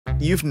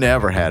You've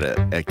never had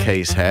a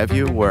case, have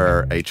you,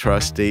 where a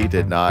trustee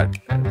did not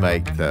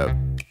make the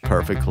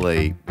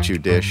perfectly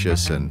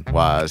judicious and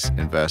wise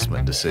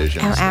investment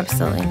decisions? Oh,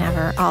 absolutely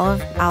never. All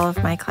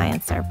of my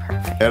clients are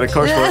perfect. And of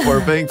course,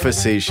 we're being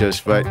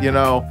facetious, but you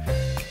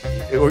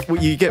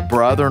get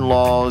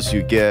brother-in-laws,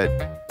 you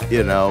get,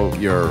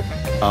 your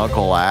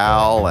Uncle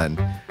Al, and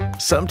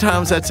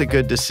sometimes that's a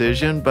good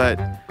decision, but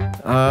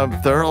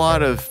there are a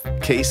lot of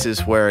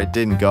cases where it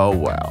didn't go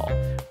well,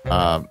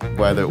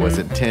 whether it was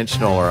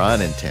intentional or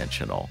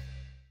unintentional.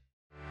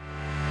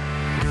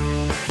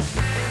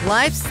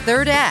 Life's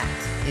Third Act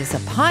is a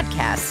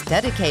podcast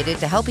dedicated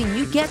to helping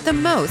you get the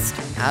most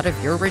out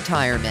of your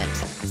retirement.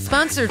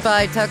 Sponsored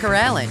by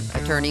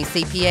TuckerAllen,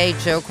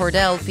 Attorney-CPA Joe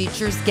Cordell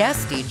features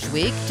guests each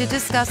week to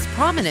discuss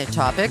prominent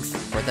topics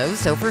for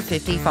those over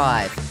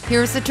 55.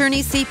 Here's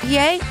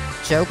Attorney-CPA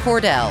Joe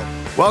Cordell.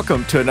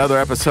 Welcome to another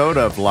episode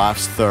of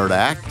Life's Third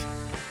Act.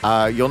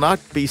 You'll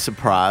not be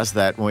surprised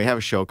that when we have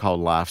a show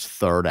called Life's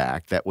Third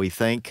Act that we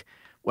think,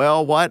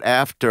 well, what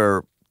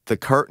after the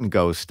curtain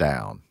goes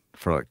down?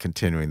 For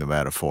continuing the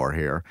metaphor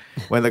here,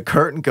 when the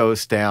curtain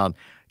goes down,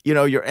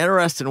 you're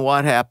interested in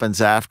what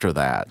happens after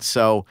that.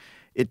 So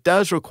it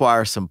does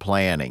require some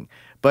planning.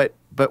 But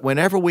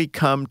whenever we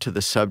come to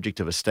the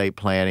subject of estate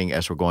planning,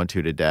 as we're going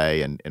to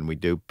today, and we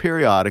do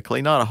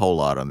periodically, not a whole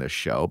lot on this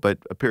show, but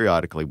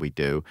periodically we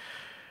do,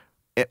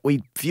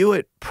 we view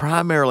it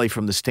primarily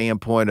from the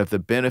standpoint of the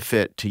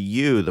benefit to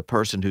you, the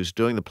person who's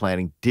doing the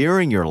planning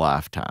during your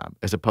lifetime,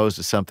 as opposed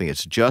to something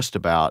that's just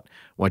about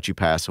once you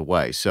pass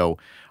away. So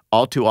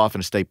all too often,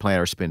 estate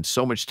planners spend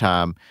so much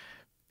time,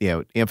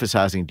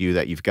 emphasizing to you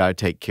that you've got to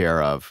take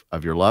care of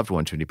your loved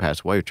ones when you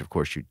pass away, which of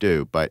course you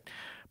do. But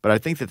I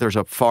think that there's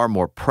a far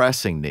more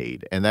pressing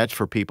need, and that's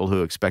for people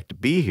who expect to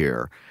be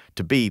here,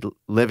 to be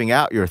living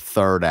out your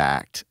third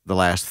act, the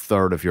last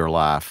third of your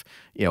life,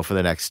 for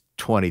the next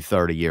 20,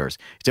 30 years.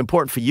 It's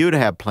important for you to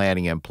have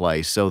planning in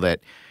place so that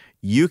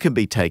you can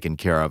be taken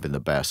care of in the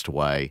best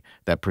way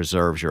that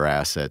preserves your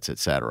assets, et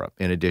cetera,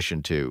 in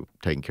addition to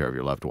taking care of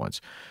your loved ones.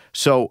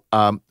 So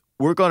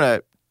we're going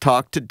to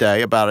talk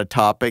today about a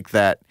topic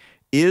that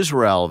is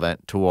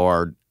relevant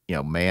toward,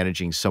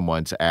 managing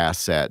someone's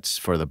assets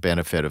for the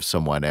benefit of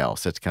someone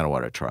else. That's kind of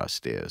what a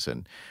trust is,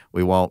 and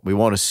we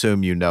won't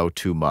assume you know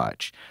too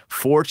much.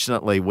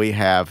 Fortunately, we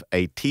have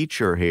a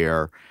teacher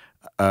here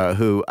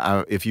who,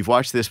 if you've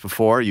watched this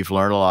before, you've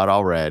learned a lot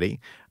already.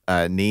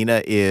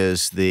 Nina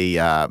is the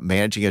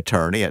managing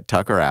attorney at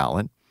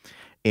TuckerAllen,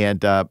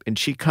 and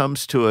she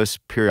comes to us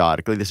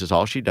periodically. This is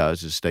all she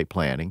does is estate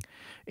planning.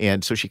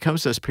 And so she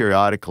comes to us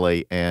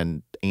periodically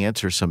and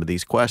answers some of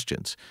these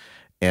questions.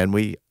 And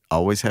we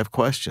always have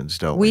questions,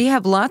 don't we? We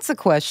have lots of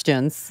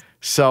questions.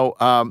 So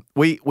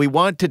we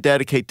want to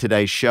dedicate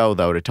today's show,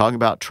 though, to talking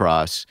about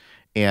trusts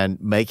and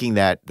making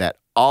that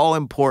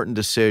all-important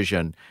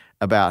decision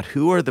about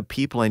who are the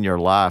people in your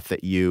life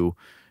that you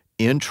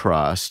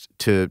entrust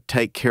to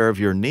take care of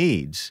your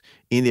needs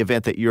in the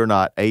event that you're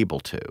not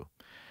able to.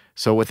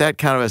 So with that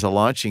kind of as a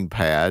launching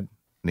pad,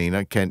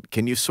 Nina,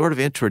 can you sort of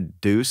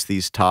introduce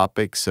these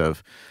topics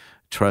of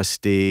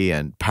trustee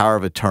and power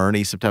of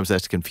attorney? Sometimes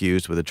that's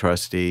confused with a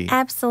trustee.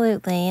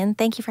 Absolutely. And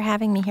thank you for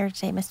having me here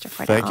today, Mr.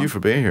 Cordell. Thank you for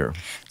being here.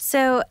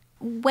 So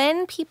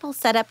when people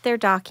set up their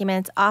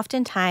documents,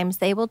 oftentimes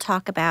they will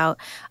talk about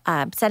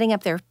setting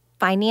up their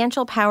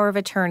financial power of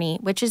attorney,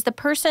 which is the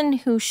person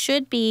who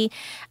should be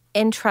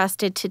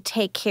entrusted to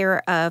take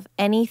care of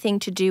anything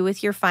to do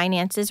with your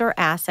finances or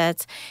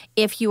assets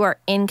if you are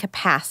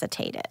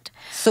incapacitated.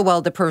 So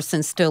while the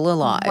person's still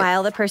alive.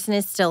 While the person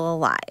is still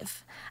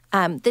alive.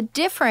 The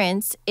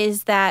difference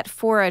is that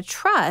for a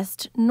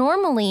trust,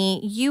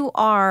 normally you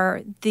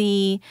are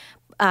the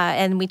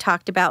and we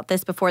talked about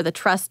this before, the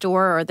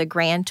trustor or the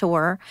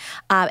grantor,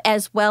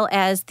 as well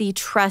as the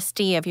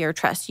trustee of your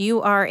trust.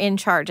 You are in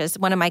charge. As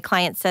one of my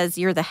clients says,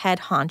 you're the head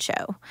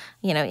honcho,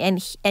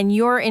 and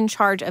you're in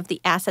charge of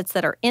the assets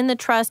that are in the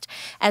trust,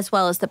 as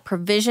well as the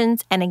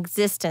provisions and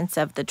existence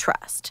of the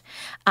trust.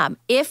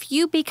 If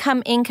you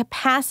become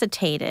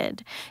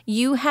incapacitated,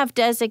 you have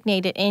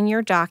designated in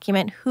your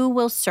document who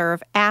will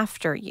serve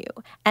after you.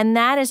 And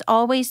that is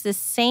always the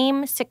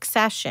same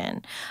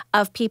succession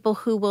of people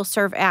who will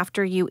serve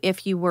after you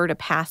if you were to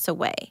pass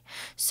away.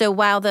 So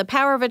while the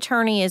power of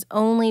attorney is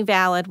only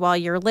valid while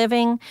you're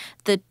living,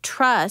 the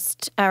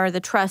trust or the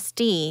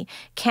trustee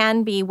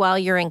can be while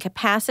you're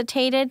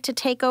incapacitated to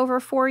take over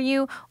for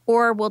you,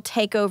 or will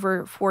take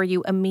over for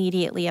you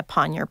immediately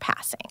upon your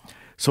passing.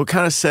 So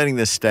kind of setting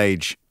the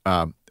stage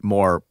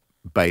more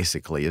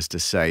basically is to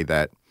say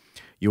that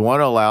you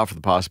want to allow for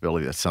the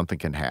possibility that something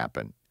can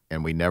happen,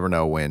 and we never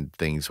know when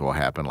things will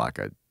happen, like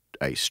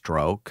a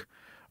stroke,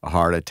 a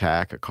heart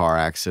attack, a car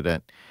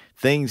accident,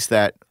 things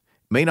that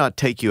may not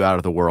take you out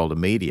of the world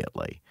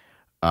immediately.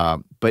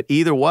 But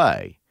either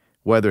way,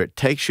 whether it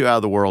takes you out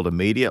of the world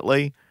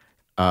immediately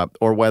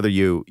or whether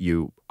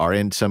you are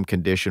in some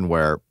condition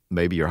where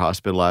maybe you're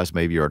hospitalized,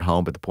 maybe you're at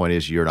home, but the point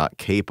is you're not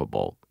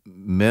capable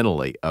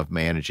mentally of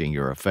managing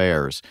your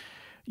affairs,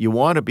 you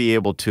want to be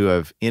able to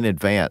have in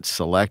advance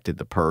selected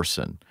the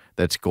person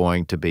that's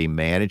going to be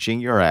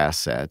managing your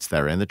assets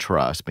that are in the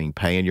trust, being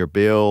paying your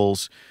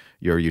bills,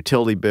 your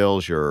utility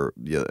bills, your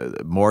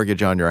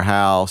mortgage on your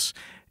house,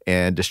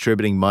 and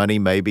distributing money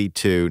maybe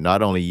to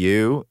not only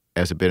you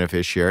as a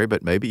beneficiary,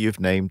 but maybe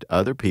you've named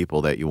other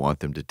people that you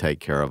want them to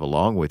take care of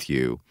along with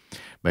you,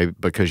 maybe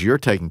because you're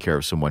taking care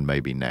of someone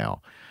maybe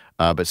now.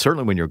 But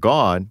certainly when you're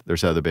gone,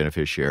 there's other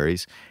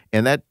beneficiaries,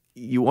 and that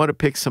you want to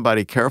pick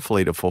somebody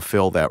carefully to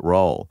fulfill that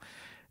role.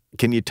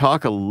 Can you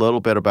talk a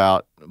little bit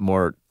about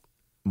more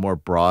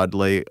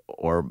broadly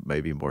or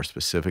maybe more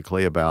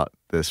specifically about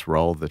this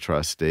role of the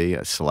trustee,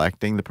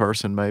 selecting the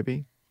person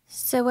maybe?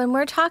 So when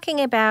we're talking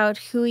about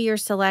who you're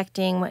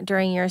selecting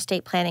during your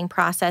estate planning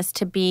process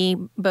to be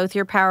both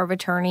your power of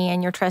attorney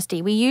and your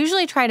trustee, we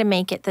usually try to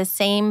make it the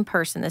same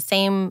person, the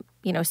same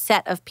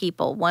set of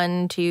people,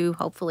 1, 2,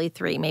 hopefully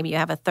 3, maybe you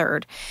have a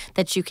third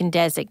that you can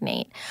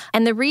designate.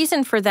 And the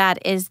reason for that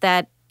is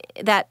that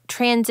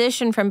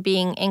transition from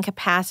being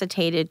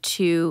incapacitated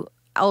to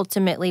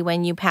ultimately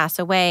when you pass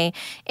away,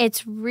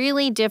 it's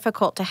really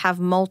difficult to have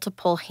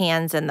multiple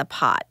hands in the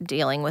pot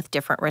dealing with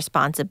different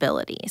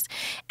responsibilities.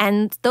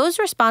 And those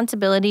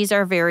responsibilities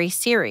are very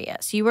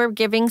serious. You are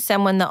giving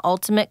someone the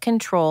ultimate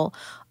control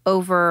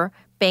over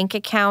bank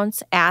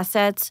accounts,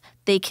 assets.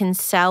 They can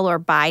sell or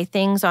buy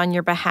things on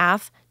your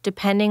behalf.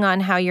 Depending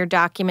on how your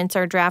documents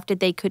are drafted,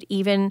 they could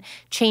even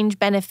change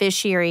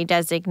beneficiary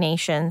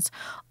designations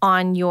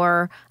on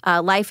your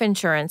life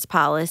insurance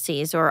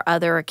policies or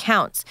other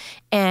accounts.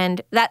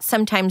 And that's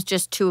sometimes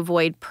just to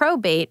avoid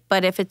probate,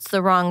 but if it's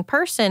the wrong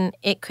person,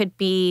 it could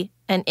be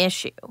an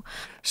issue.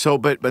 So,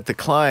 but the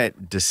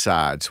client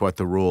decides what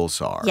the rules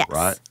are, yes.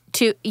 right?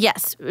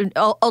 Yes,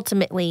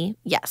 ultimately,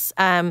 yes.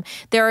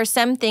 There are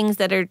some things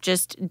that are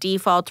just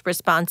default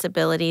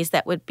responsibilities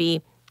that would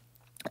be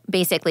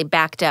basically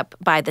backed up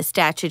by the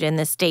statute in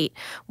the state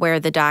where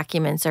the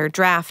documents are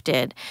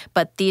drafted.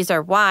 But these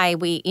are why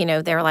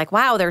they're like,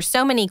 wow, there's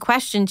so many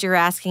questions you're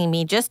asking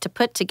me just to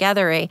put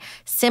together a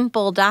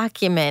simple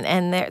document.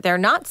 And they're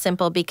not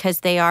simple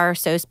because they are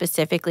so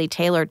specifically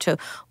tailored to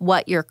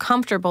what you're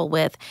comfortable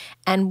with.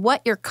 And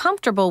what you're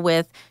comfortable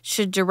with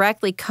should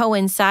directly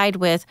coincide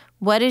with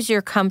what is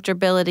your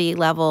comfortability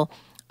level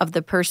of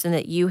the person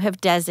that you have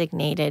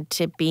designated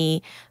to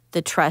be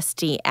the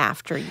trustee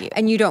after you.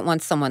 And you don't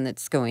want someone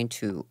that's going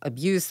to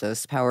abuse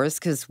those powers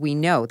because we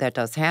know that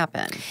does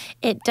happen.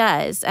 It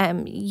does.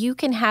 You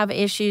can have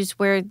issues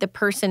where the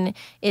person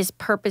is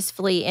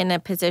purposefully in a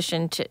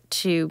position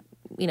to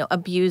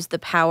abuse the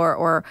power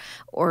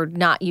or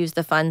not use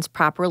the funds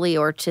properly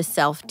or to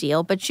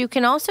self-deal. But you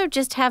can also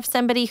just have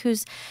somebody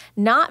who's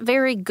not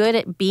very good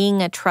at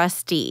being a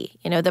trustee.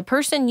 The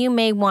person you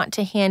may want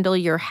to handle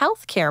your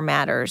health care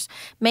matters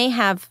may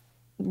have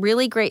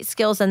really great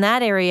skills in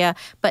that area,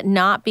 but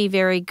not be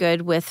very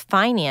good with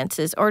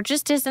finances or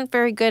just isn't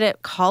very good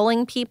at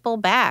calling people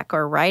back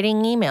or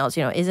writing emails,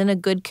 isn't a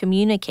good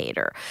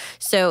communicator.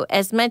 So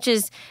as much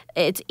as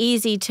it's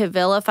easy to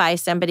vilify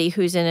somebody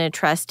who's in a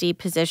trustee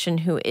position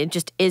who it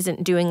just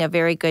isn't doing a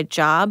very good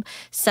job,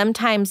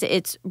 sometimes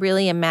it's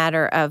really a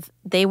matter of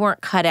they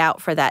weren't cut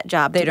out for that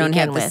job. They don't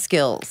have the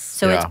skills.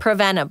 So it's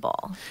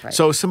preventable. Right.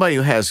 So somebody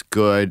who has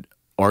good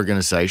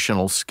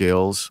organizational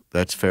skills,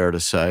 that's fair to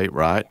say,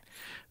 right?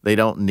 They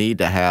don't need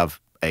to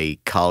have a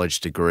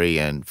college degree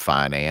in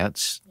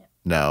finance,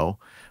 no,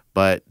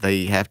 but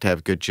they have to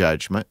have good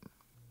judgment.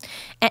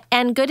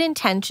 And good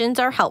intentions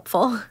are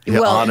helpful.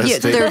 Yeah,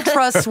 honesty. They're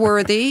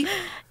trustworthy.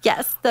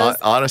 Yes.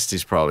 Honesty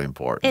is probably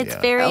important. It's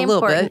very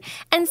important. A little bit.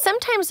 And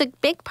sometimes a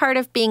big part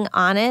of being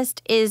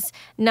honest is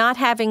not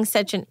having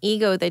such an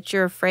ego that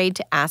you're afraid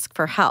to ask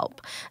for help.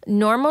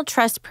 Normal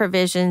trust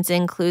provisions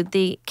include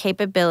the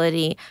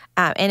capability,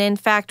 and in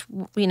fact,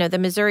 the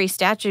Missouri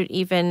statute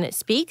even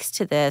speaks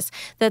to this,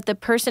 that the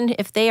person,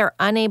 if they are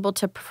unable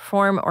to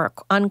perform or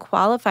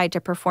unqualified to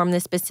perform the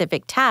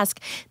specific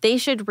task, they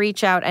should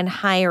reach out and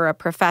hire a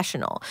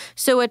professional.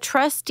 So a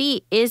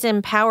trustee is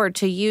empowered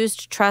to use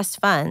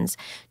trust funds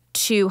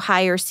to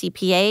hire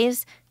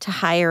CPAs, to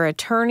hire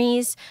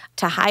attorneys,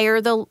 to hire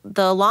the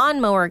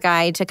lawnmower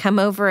guy to come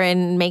over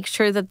and make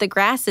sure that the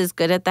grass is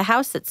good at the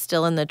house that's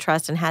still in the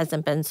trust and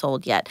hasn't been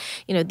sold yet.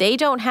 They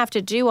don't have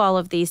to do all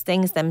of these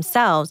things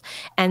themselves.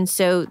 And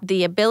so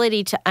the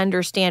ability to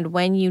understand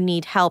when you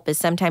need help is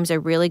sometimes a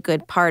really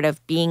good part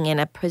of being in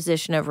a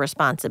position of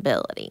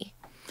responsibility.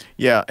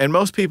 Yeah, and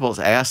most people's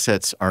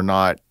assets are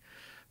not,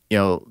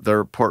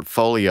 their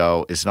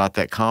portfolio is not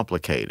that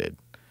complicated.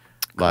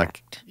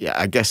 Like, correct.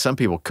 I guess some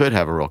people could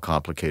have a real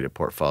complicated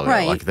portfolio.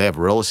 Right. Like they have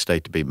real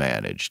estate to be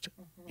managed,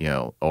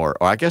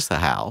 or I guess the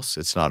house.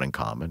 It's not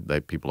uncommon.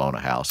 People own a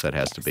house that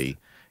has to be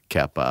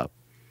kept up.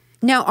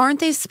 Now,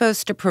 aren't they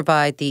supposed to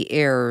provide the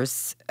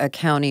heirs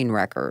accounting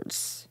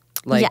records?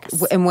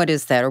 Yes. And what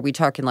is that? Are we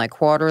talking like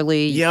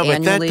quarterly, Yeah, annually?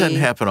 but that doesn't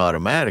happen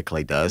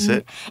automatically, does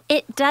it?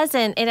 It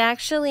doesn't. It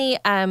actually,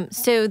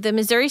 so the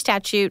Missouri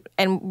statute,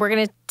 and we're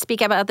going to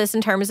speak about this in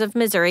terms of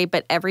Missouri,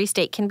 but every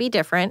state can be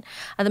different.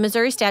 The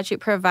Missouri statute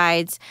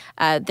provides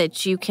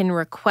that you can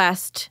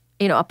request,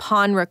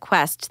 upon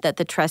request, that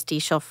the trustee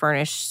shall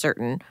furnish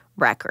certain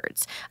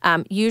records.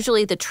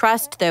 Usually the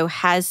trust, though,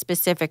 has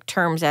specific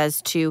terms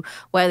as to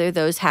whether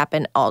those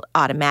happen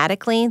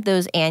automatically,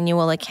 those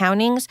annual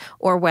accountings,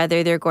 or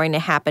whether they're going to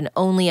happen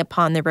only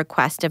upon the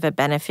request of a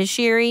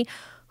beneficiary,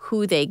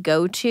 who they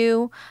go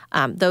to,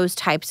 those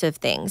types of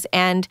things.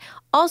 And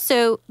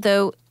also,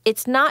 though,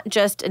 it's not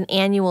just an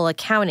annual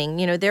accounting.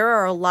 There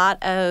are a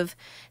lot of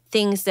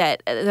things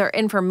that are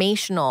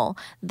informational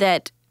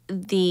that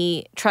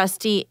the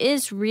trustee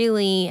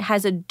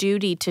has a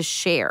duty to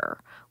share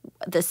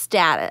the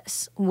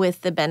status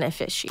with the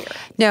beneficiary.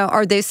 Now,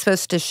 are they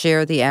supposed to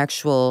share the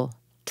actual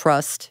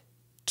trust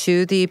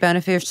to the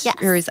beneficiaries?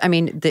 Yes. I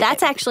mean,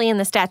 that's actually in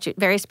the statute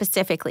very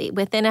specifically.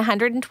 Within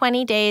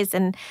 120 days,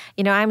 and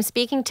I'm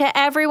speaking to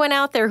everyone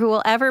out there who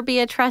will ever be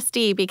a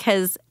trustee,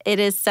 because it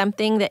is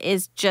something that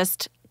is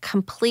just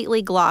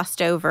completely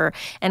glossed over.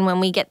 And when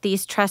we get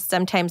these trusts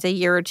sometimes a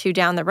year or two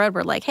down the road,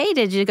 we're like, hey,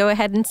 did you go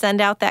ahead and send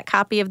out that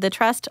copy of the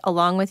trust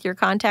along with your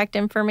contact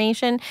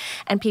information?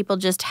 And people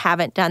just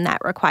haven't done that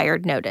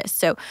required notice.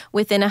 So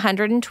within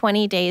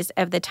 120 days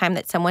of the time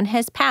that someone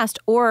has passed,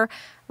 or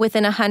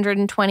within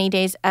 120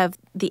 days of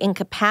the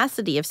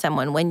incapacity of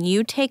someone, when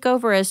you take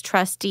over as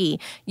trustee,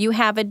 you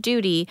have a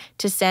duty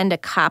to send a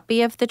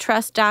copy of the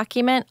trust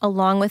document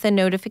along with a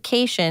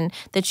notification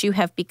that you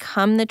have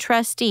become the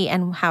trustee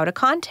and how to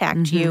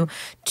contact you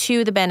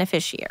to the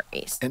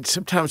beneficiaries. And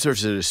sometimes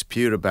there's a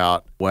dispute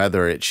about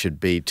whether it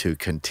should be to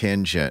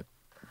contingent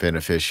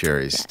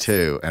beneficiaries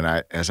too.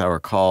 And as I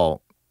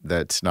recall,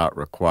 that's not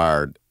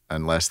required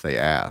unless they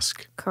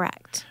ask.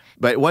 Correct.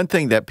 But one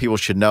thing that people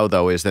should know,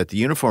 though, is that the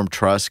Uniform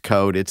Trust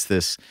Code, it's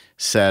this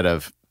set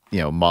of,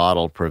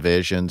 model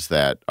provisions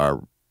that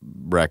are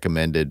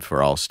recommended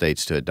for all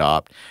states to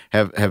adopt.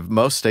 Have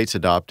most states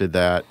adopted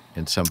that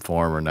in some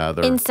form or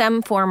another? In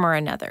some form or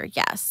another,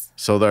 yes.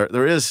 So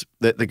there is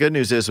the good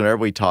news is whenever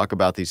we talk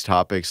about these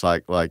topics,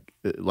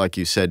 like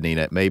you said,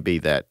 Nina, it may be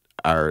that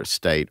our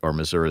state or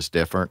Missouri is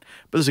different,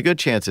 but there's a good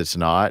chance it's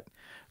not.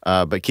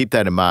 But keep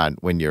that in mind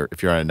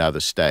if you're in another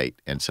state,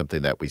 and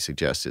something that we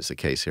suggest is the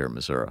case here in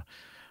Missouri.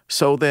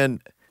 So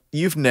then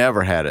you've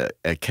never had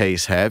a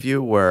case, have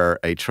you, where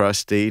a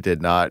trustee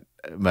did not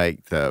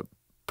make the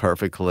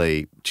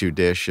perfectly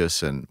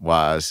judicious and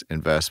wise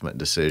investment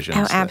decisions?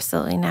 Oh,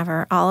 absolutely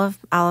never. All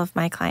of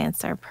my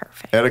clients are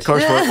perfect. And of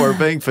course, we're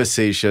being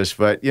facetious,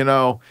 but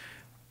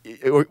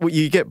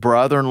you get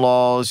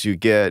brother-in-laws, you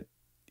get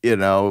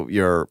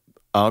your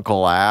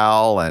Uncle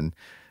Al, and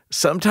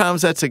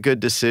sometimes that's a good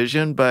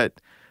decision, but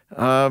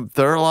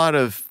there are a lot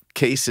of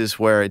cases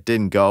where it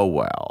didn't go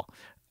well,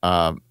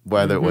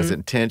 whether it was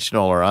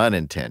intentional or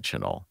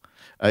unintentional.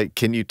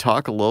 Can you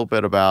talk a little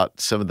bit about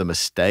some of the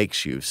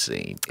mistakes you've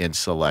seen in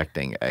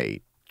selecting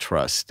a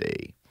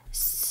trustee?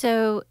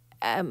 So,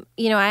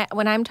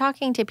 when I'm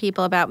talking to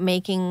people about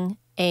making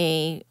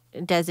a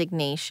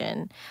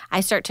designation, I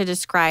start to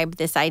describe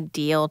this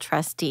ideal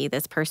trustee,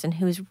 this person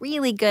who's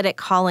really good at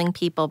calling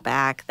people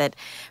back, that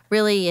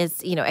really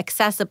is,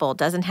 accessible,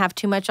 doesn't have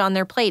too much on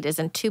their plate,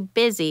 isn't too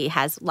busy,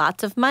 has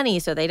lots of money,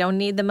 so they don't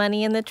need the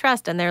money in the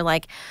trust. And they're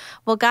like,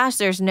 well, gosh,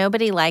 there's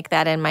nobody like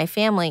that in my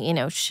family.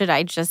 Should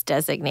I just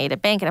designate a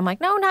bank? And I'm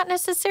like, no, not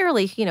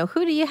necessarily.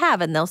 Who do you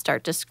have? And they'll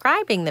start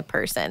describing the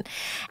person.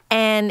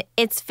 And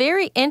it's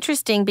very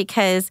interesting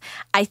because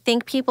I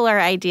think people are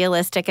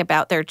idealistic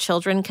about their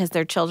children because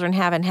their children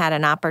haven't had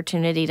an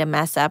opportunity to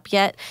mess up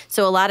yet.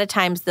 So a lot of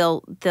times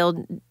they'll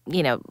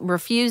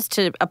refuse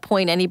to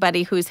appoint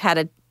anybody who's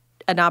had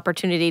an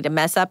opportunity to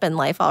mess up in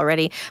life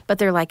already. But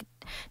they're like,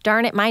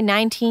 darn it, my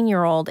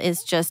 19-year-old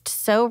is just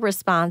so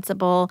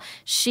responsible.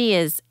 She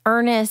is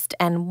earnest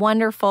and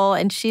wonderful,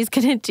 and she's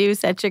going to do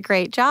such a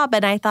great job.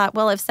 And I thought,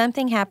 well, if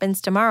something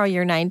happens tomorrow,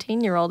 your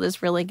 19-year-old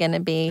is really going to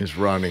be... Is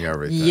running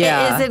everything.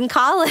 Yeah. Is in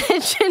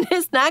college and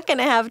is not going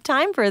to have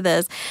time for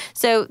this.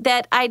 So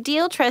that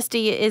ideal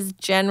trustee is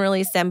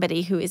generally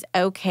somebody who is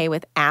okay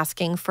with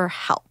asking for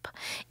help.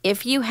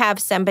 If you have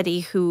somebody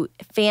who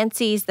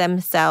fancies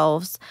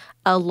themselves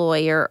a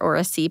lawyer or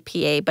a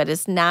CPA, but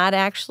is not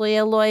actually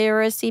a lawyer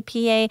or a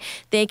CPA,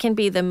 they can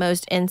be the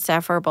most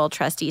insufferable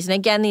trustees. And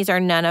again, these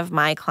are none of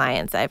my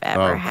clients I've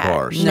ever had. Of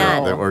course.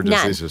 None.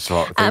 These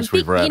are things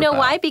we've read You know about.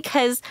 why?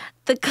 Because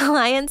the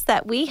clients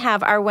that we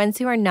have are ones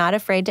who are not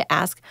afraid to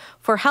ask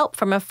for help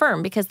from a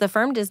firm, because the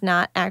firm does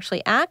not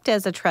actually act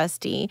as a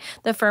trustee.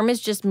 The firm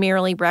is just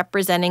merely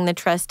representing the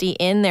trustee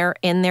in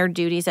their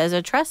duties as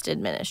a trust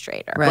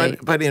administrator. Right.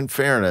 But in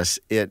fairness,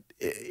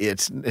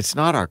 it's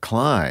not our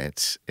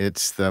clients;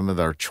 it's some of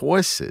their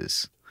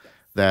choices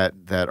that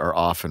are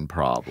often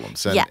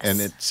problems. And, yes.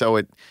 And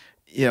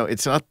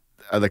it's not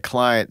the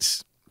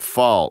client's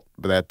fault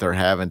that they're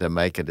having to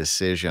make a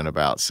decision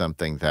about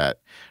something that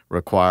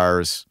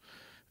requires,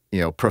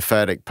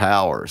 prophetic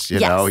powers.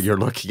 Yes. You're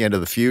looking into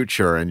the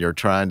future and you're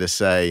trying to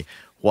say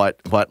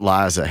what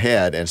lies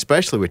ahead, and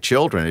especially with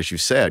children, as you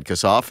said,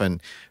 because often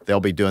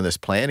they'll be doing this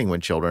planning when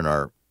children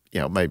are,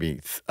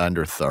 maybe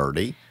under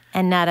 30.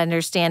 and not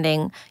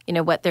understanding,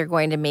 what they're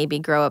going to maybe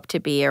grow up to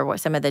be or what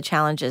some of the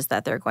challenges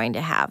that they're going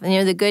to have.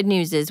 And, the good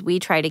news is we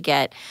try to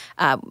get,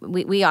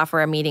 we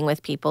offer a meeting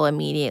with people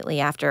immediately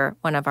after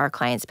one of our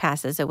clients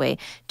passes away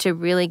to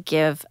really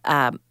give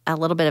a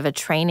little bit of a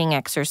training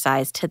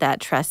exercise to that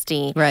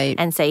trustee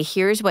and say,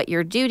 here's what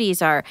your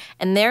duties are.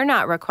 And they're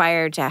not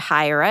required to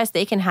hire us.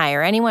 They can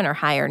hire anyone or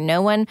hire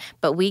no one,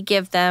 but we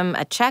give them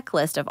a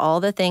checklist of all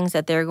the things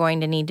that they're going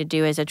to need to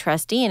do as a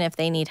trustee. And if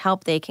they need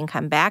help, they can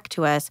come back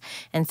to us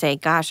and say,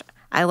 gosh,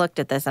 I looked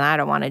at this and I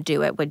don't want to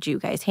do it. Would you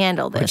guys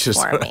handle this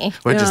for me?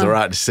 Which is the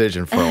right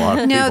decision for a lot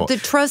of people. Now, the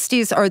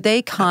trustees, are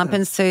they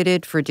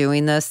compensated for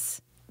doing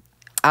this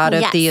out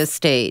of the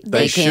estate?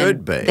 They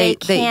should be. They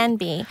can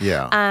be.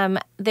 Yeah.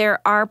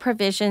 There are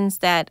provisions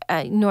that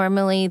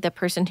normally the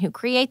person who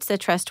creates the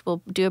trust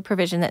will do a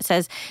provision that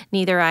says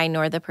neither I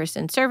nor the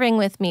person serving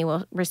with me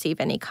will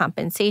receive any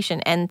compensation.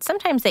 And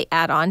sometimes they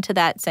add on to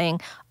that saying,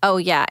 oh,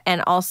 yeah,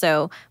 and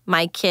also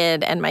my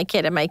kid and my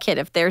kid and my kid,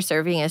 if they're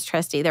serving as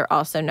trustee, they're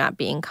also not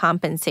being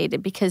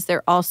compensated because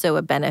they're also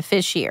a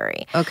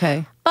beneficiary.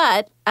 Okay.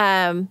 But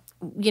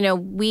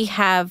we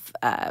have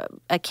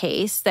a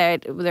case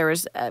that there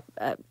was a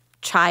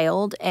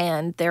child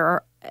and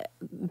they're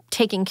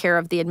taking care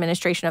of the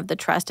administration of the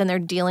trust and they're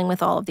dealing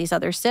with all of these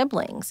other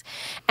siblings.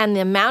 And the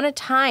amount of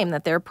time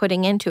that they're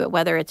putting into it,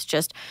 whether it's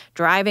just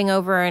driving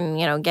over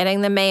and,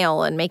 getting the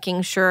mail and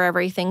making sure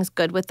everything's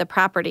good with the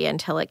property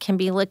until it can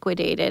be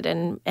liquidated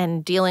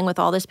and dealing with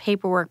all this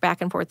paperwork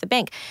back and forth at the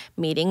bank,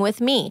 meeting with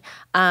me,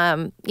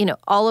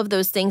 all of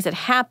those things that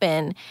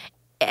happen.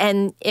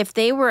 And if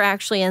they were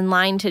actually in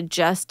line to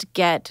just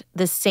get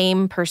the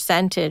same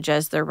percentage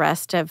as the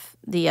rest of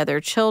the other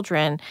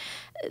children,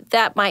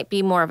 that might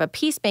be more of a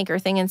peacemaker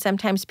thing. And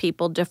sometimes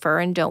people defer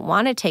and don't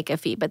want to take a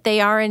fee, but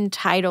they are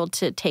entitled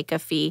to take a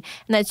fee.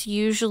 And that's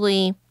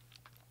usually,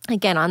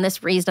 again, on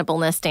this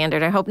reasonableness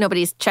standard. I hope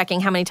nobody's checking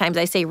how many times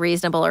I say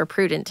reasonable or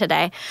prudent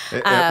today.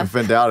 If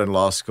in doubt in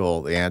law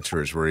school, the answer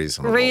is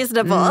reasonable.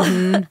 Reasonable.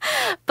 Mm-hmm.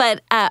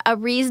 But a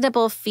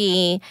reasonable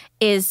fee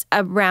is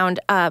around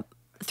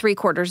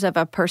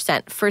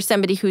 0.75% for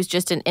somebody who's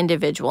just an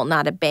individual,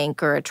 not a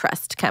bank or a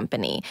trust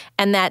company.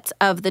 And that's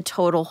of the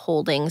total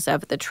holdings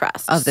of the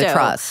trust. Of the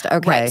trust,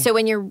 okay. Right. So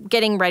when you're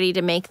getting ready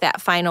to make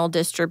that final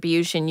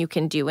distribution, you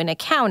can do an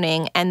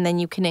accounting and then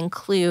you can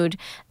include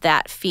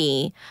that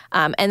fee.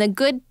 And the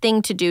good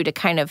thing to do to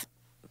kind of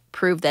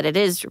prove that it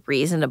is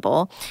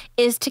reasonable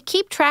is to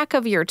keep track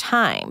of your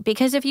time.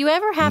 Because if you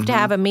ever have to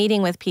have a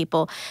meeting with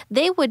people,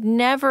 they would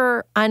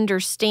never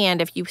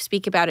understand, if you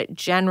speak about it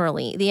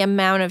generally, the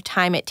amount of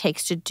time it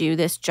takes to do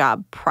this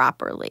job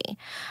properly.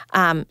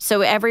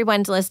 So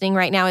everyone's listening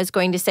right now is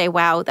going to say,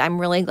 wow, I'm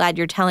really glad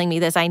you're telling me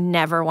this. I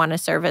never want to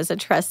serve as a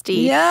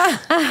trustee. Yeah.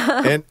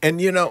 and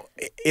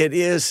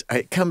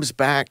it comes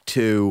back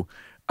to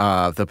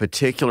the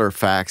particular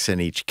facts in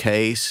each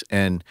case.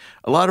 And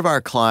a lot of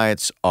our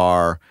clients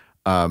are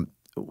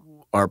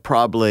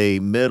probably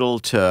middle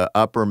to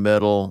upper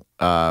middle.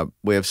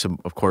 We have some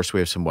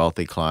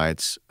wealthy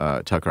clients.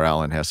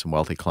 TuckerAllen has some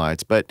wealthy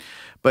clients, but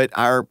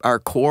our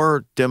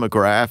core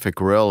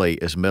demographic really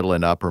is middle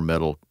and upper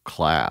middle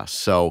class.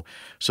 So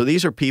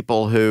these are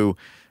people who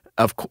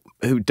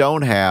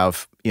don't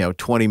have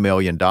 $20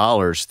 million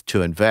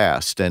to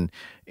invest, and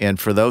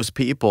for those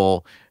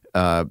people.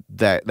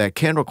 That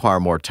can require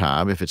more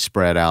time if it's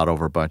spread out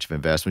over a bunch of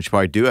investments. You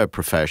probably do have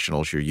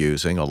professionals you're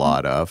using a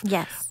lot of.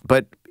 Yes.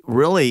 But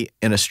really,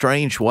 in a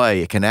strange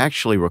way, it can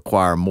actually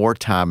require more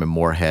time and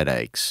more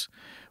headaches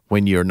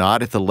when you're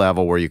not at the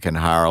level where you can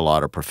hire a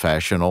lot of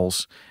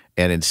professionals,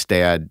 and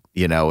instead,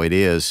 it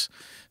is,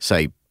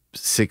 say,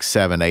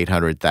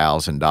 $600,000, $700,000,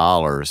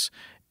 $800,000,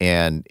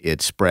 and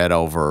it's spread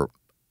over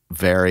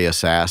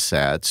various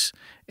assets,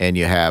 and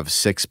you have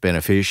 6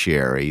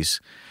 beneficiaries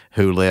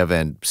who live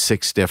in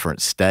 6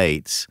 different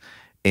states.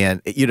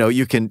 And,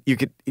 you can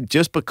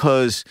just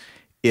because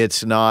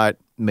it's not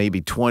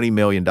maybe $20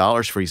 million,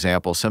 for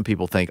example, some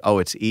people think, oh,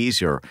 it's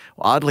easier.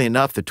 Well, oddly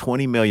enough, the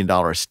 $20 million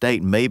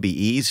estate may be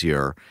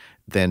easier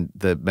than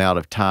the amount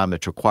of time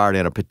that's required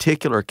in a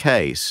particular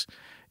case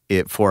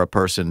for a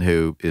person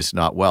who is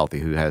not wealthy,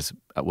 who has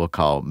we'll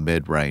call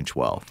mid-range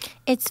wealth.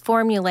 It's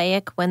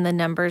formulaic when the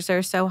numbers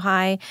are so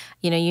high.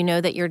 You know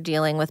that you're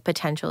dealing with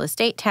potential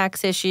estate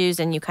tax issues,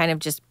 and you kind of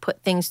just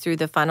put things through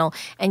the funnel,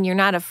 and you're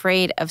not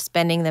afraid of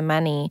spending the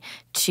money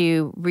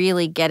to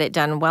really get it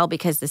done well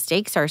because the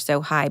stakes are so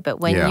high.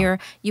 But when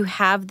you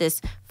have this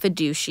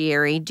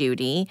fiduciary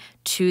duty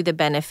to the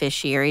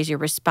beneficiaries, you're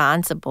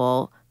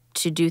responsible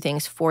to do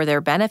things for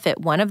their benefit.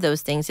 One of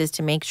those things is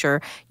to make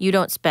sure you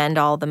don't spend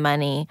all the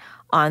money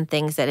on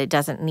things that it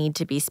doesn't need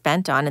to be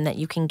spent on, and that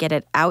you can get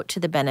it out to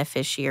the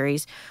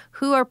beneficiaries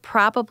who are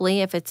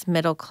probably, if it's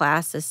middle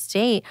class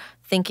estate,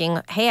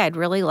 thinking, hey, I'd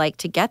really like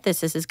to get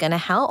this. This is going to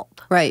help.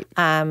 Right.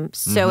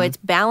 So it's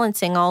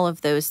balancing all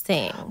of those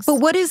things. But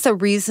what is a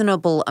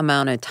reasonable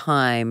amount of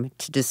time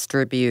to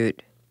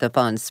distribute the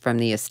funds from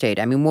the estate?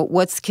 I mean,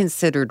 what's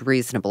considered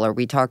reasonable? Are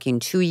we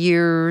talking 2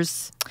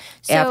 years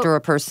after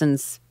a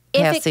person's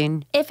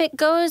passing? If it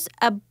goes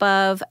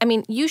above, I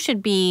mean, you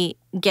should be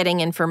getting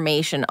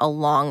information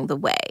along the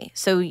way.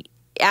 So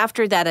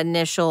after that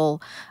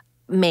initial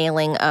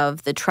mailing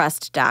of the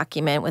trust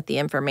document with the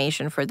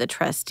information for the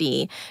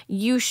trustee,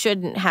 you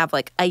shouldn't have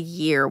like a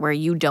year where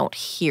you don't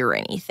hear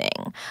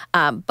anything.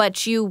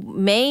 But you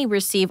may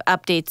receive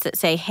updates that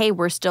say, hey,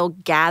 we're still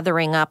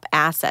gathering up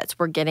assets.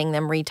 We're getting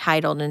them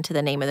retitled into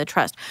the name of the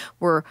trust.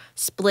 We're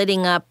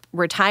splitting up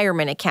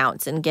retirement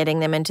accounts and getting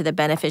them into the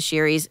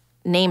beneficiaries'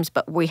 names,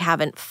 but we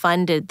haven't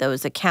funded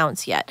those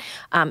accounts yet.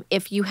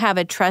 If you have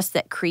a trust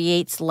that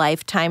creates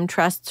lifetime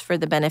trusts for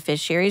the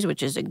beneficiaries,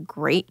 which is a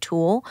great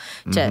tool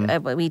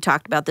to, we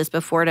talked about this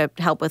before, to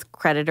help with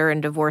creditor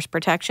and divorce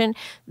protection,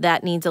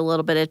 that needs a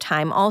little bit of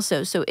time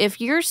also. So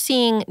if you're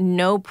seeing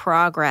no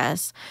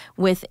progress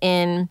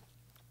within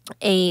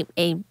a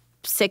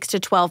 6 to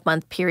 12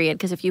 month period,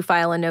 because if you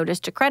file a notice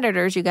to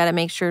creditors, you got to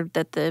make sure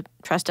that the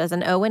trust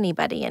doesn't owe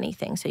anybody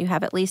anything. So you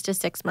have at least a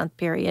 6 month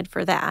period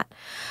for that.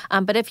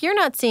 But if you're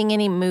not seeing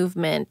any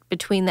movement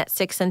between that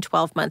 6 and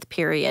 12 month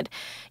period,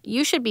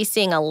 you should be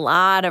seeing a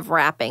lot of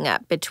wrapping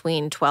up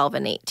between 12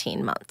 and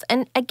 18 months.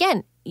 And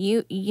again,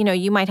 you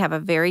might have a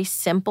very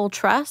simple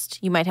trust,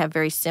 you might have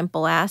very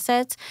simple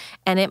assets,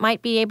 and it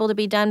might be able to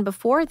be done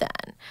before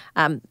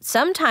then.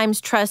 Sometimes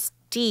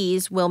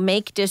trustees will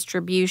make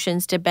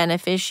distributions to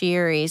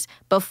beneficiaries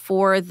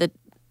before the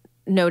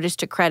notice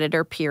to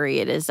creditor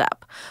period is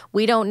up.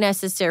 We don't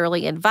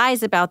necessarily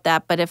advise about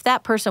that, but if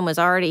that person was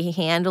already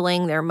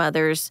handling their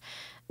mother's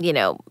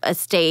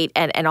estate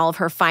and all of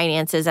her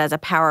finances as a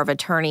power of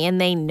attorney, and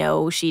they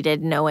know she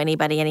didn't owe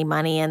anybody any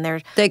money, and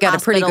they got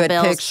a pretty good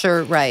bills,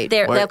 picture, right?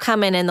 They'll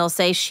come in and they'll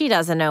say she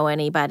doesn't owe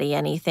anybody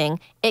anything.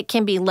 It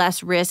can be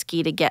less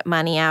risky to get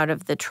money out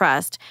of the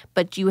trust,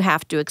 but you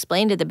have to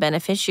explain to the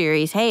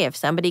beneficiaries, hey, if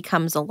somebody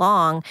comes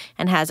along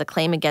and has a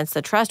claim against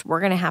the trust, we're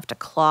going to have to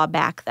claw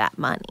back that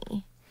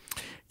money.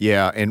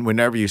 Yeah, and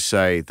whenever you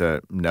say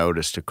the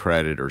notice to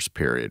creditors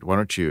period, why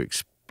don't you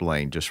explain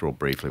just real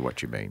briefly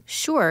what you mean?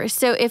 Sure.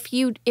 So if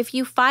you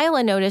file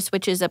a notice,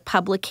 which is a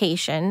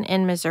publication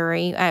in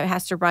Missouri, it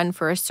has to run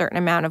for a certain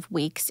amount of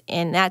weeks,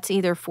 and that's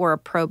either for a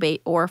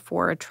probate or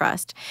for a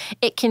trust.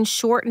 It can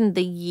shorten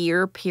the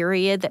year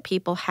period that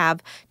people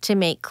have to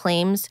make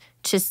claims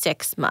to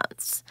 6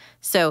 months.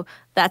 So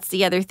that's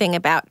the other thing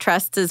about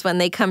trusts, is when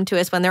they come to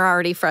us when they're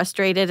already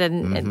frustrated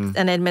and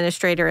an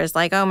administrator is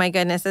like, oh my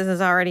goodness, this is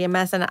already a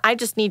mess and I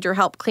just need your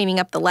help cleaning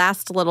up the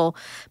last little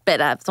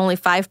bit of, it's only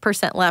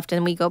 5% left.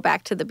 And we go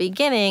back to the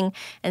beginning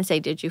and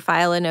say, did you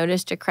file a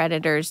notice to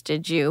creditors?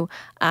 Did you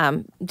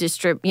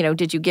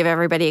did you give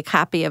everybody a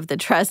copy of the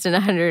trust in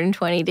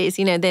 120 days?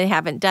 They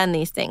haven't done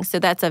these things. So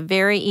that's a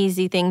very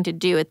easy thing to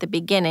do at the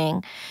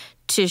beginning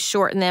to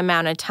shorten the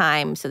amount of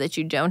time so that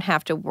you don't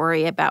have to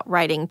worry about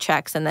writing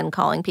checks and then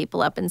calling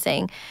people up and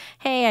saying,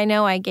 hey, I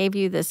know I gave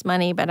you this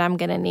money, but I'm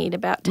going to need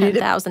about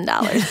 $10,000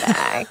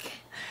 back.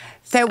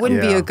 That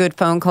wouldn't be a good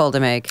phone call to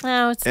make.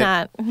 No, it's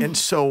not. And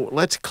so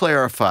let's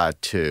clarify,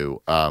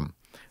 too,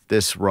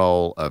 this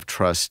role of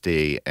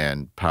trustee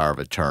and power of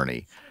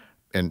attorney.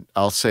 And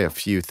I'll say a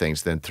few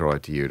things, then throw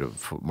it to you to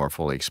more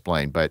fully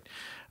explain. But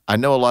I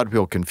know a lot of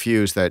people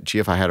confuse that, gee,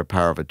 if I had a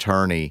power of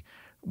attorney,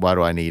 why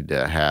do I need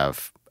to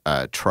have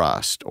a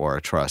trust or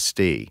a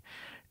trustee?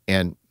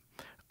 And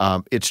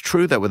it's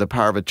true that with a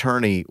power of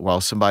attorney, while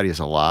somebody is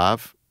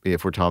alive,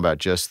 if we're talking about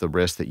just the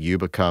risk that you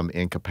become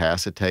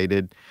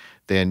incapacitated,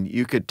 then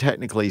you could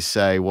technically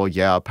say, well,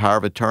 yeah, a power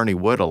of attorney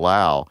would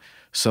allow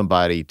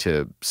somebody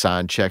to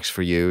sign checks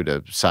for you,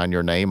 to sign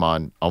your name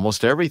on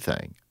almost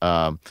everything,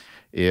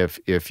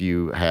 if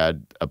you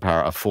had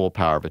a full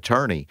power of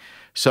attorney.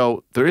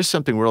 So there is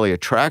something really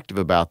attractive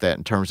about that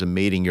in terms of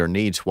meeting your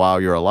needs while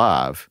you're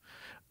alive.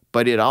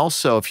 But it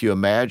also, if you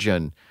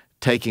imagine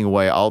taking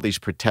away all these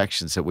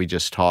protections that we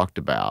just talked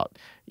about,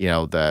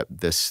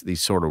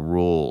 these sort of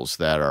rules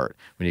that are,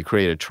 when you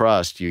create a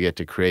trust, you get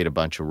to create a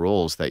bunch of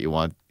rules that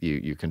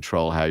you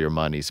control how your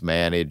money's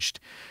managed.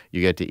 You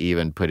get to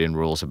even put in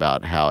rules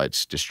about how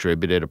it's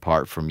distributed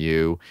apart from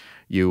you.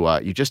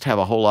 You just have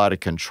a whole lot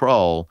of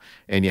control,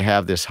 and you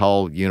have this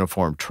whole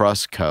uniform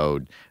trust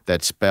code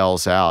that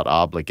spells out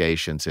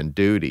obligations and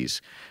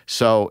duties.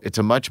 So it's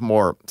a much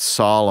more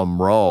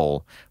solemn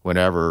role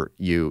whenever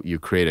you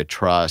create a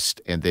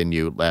trust and then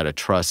you let a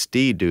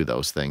trustee do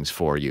those things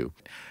for you.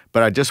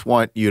 But I just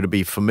want you to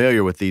be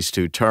familiar with these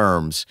two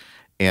terms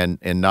and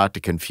not to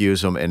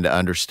confuse them, and to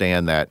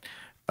understand that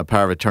a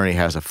power of attorney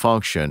has a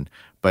function,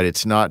 but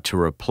it's not to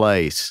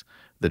replace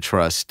the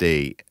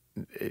trustee.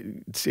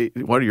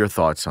 What are your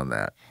thoughts on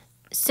that?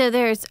 So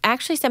there's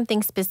actually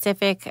something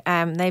specific.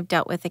 They've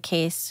dealt with a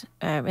case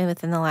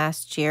within the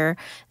last year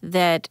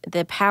that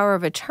the power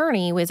of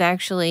attorney was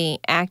actually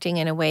acting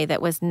in a way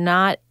that was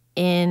not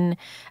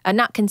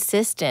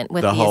consistent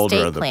with the holder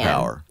estate of the plan.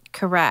 power.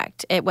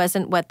 Correct. It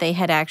wasn't what they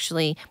had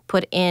actually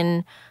put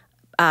in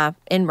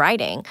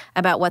writing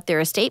about what their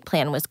estate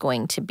plan was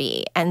going to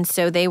be. And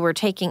so they were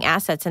taking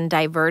assets and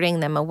diverting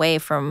them away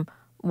from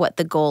what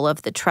the goal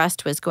of the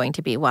trust was going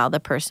to be while the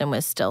person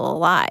was still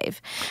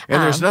alive.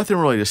 And there's nothing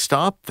really to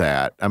stop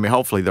that. I mean,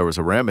 hopefully there was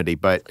a remedy,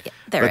 but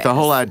the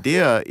whole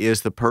idea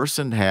is the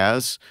person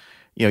has,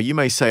 you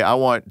may say, I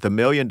want the $1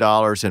 million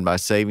in my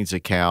savings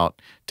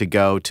account to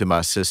go to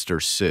my sister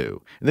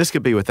Sue. And this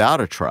could be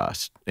without a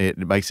trust. It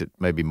makes it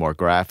maybe more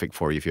graphic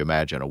for you if you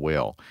imagine a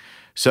will.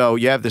 So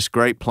you have this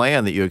great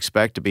plan that you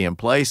expect to be in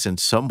place, and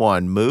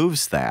someone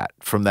moves that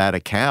from that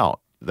account.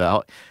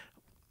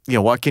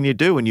 What can you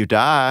do when you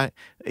die?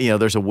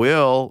 There's a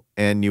will,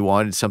 and you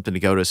wanted something to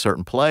go to a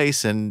certain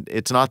place, and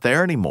it's not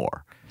there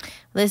anymore.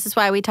 This is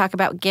why we talk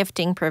about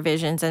gifting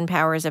provisions and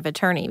powers of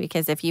attorney,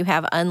 because if you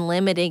have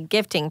unlimited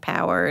gifting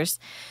powers,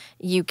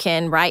 you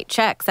can write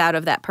checks out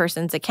of that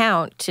person's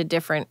account to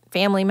different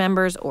family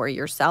members or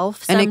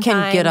yourself sometimes. And it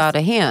can get out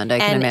of hand, I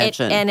can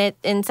imagine. It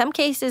in some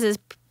cases is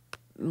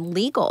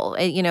legal.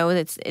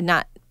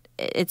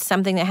 It's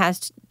something that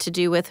has to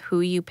do with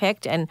who you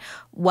picked and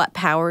what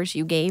powers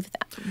you gave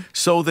them.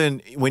 So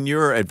then when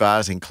you're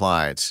advising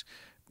clients,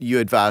 you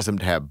advise them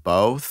to have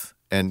both?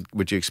 And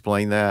would you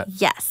explain that?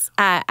 Yes.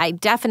 I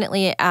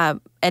definitely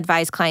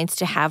advise clients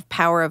to have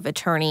power of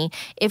attorney.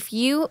 If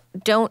you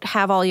don't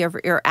have all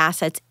your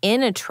assets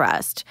in a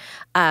trust,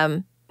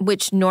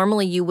 which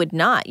normally you would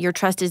not. Your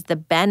trust is the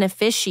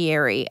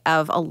beneficiary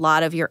of a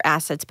lot of your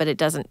assets, but it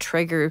doesn't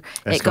trigger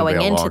it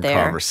going into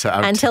there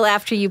until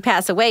after you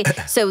pass away.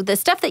 So the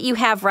stuff that you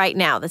have right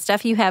now, the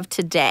stuff you have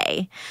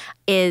today,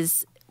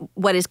 is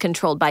what is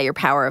controlled by your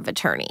power of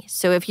attorney.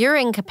 So if you're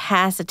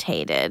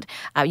incapacitated,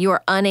 you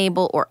are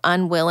unable or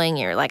unwilling,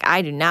 you're like,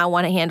 I do not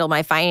want to handle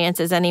my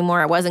finances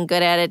anymore. I wasn't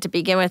good at it to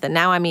begin with, and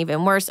now I'm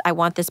even worse. I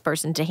want this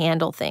person to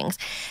handle things.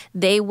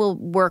 They will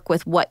work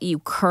with what you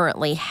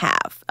currently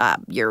have,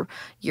 your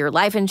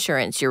life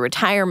insurance, your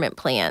retirement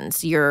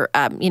plans, your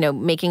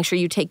making sure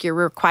you take your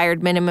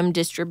required minimum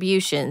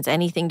distributions,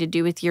 anything to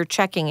do with your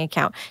checking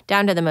account,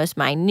 down to the most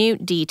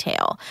minute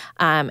detail.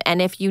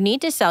 And if you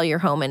need to sell your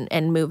home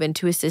and move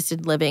into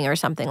assisted living or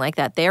something like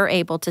that, they're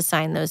able to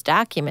sign those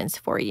documents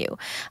for you.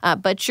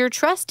 But your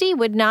trustee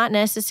would not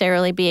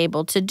necessarily be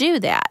able to do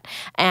that.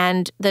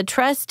 And the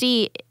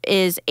trustee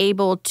is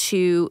able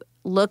to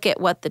look at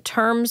what the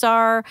terms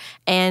are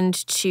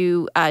and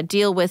to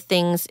deal with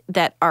things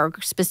that are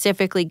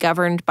specifically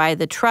governed by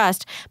the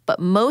trust, but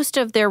most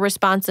of their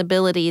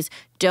responsibilities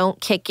don't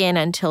kick in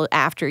until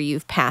after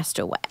you've passed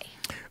away.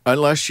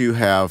 Unless you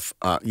have,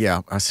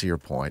 I see your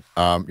point.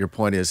 Your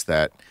point is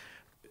that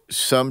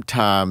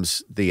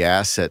sometimes the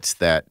assets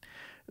that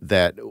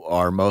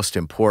are most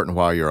important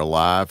while you're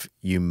alive,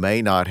 you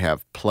may not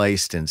have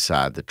placed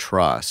inside the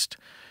trust.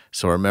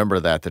 So remember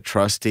that the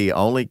trustee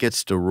only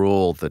gets to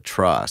rule the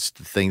trust,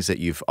 the things that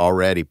you've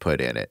already put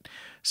in it.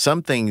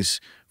 Some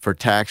things, for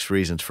tax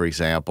reasons, for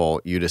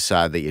example, you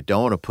decide that you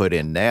don't want to put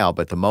in now,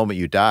 but the moment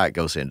you die, it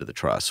goes into the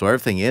trust. So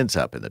everything ends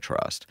up in the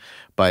trust.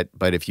 But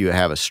if you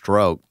have a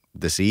stroke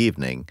this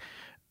evening,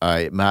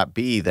 it might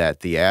be that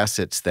the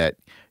assets that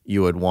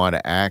you would want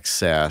to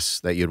access,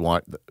 that you'd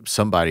want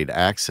somebody to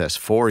access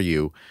for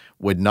you,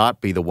 would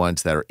not be the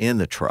ones that are in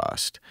the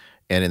trust.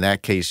 And in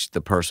that case, the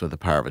person with the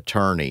power of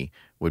attorney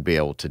would be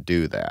able to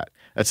do that.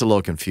 That's a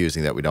little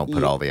confusing that we don't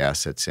put all the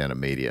assets in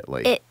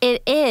immediately.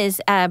 It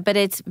is, but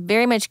it's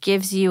very much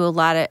gives you a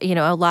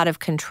lot of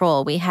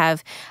control. We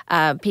have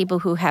people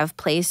who have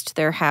placed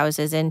their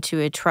houses into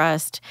a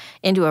trust,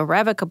 into a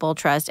revocable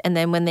trust, and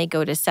then when they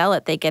go to sell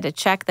it, they get a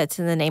check that's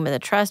in the name of the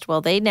trust.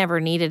 Well, they never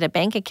needed a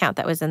bank account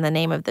that was in the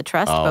name of the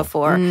trust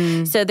before.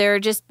 So there are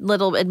just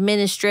little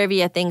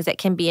administrivia things that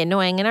can be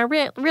annoying and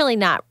are really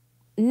not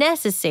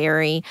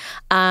necessary,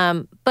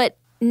 but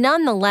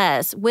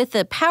nonetheless, with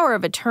the power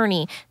of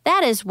attorney,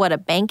 that is what a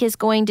bank is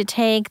going to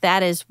take.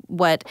 That is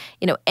what,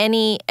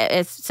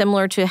 it's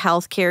similar to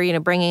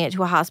healthcare, bringing it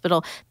to a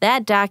hospital.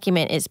 That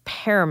document is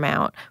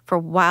paramount for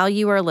while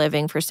you are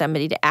living for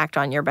somebody to act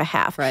on your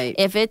behalf. Right.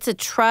 If it's a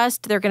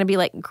trust, they're going to be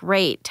like,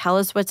 great, tell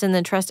us what's in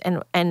the trust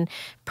and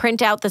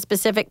print out the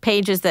specific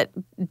pages that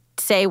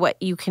say what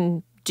you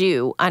can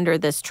do under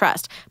this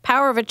trust.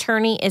 Power of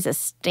attorney is a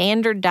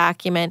standard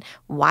document,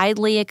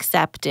 widely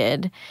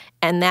accepted,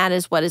 and that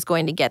is what is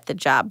going to get the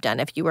job done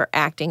if you are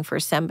acting for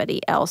somebody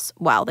else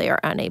while they are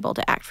unable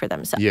to act for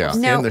themselves. Yeah,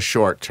 now, in the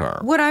short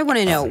term. What I want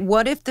to know,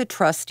 what if the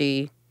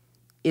trustee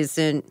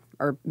isn't,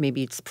 or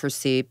maybe it's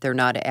perceived they're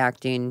not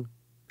acting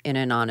in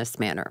an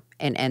honest manner,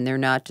 and they're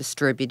not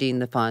distributing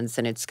the funds,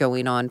 and it's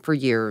going on for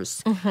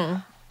years? Mm-hmm.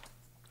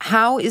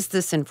 How is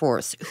this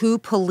enforced? Who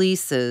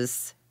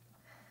polices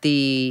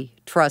the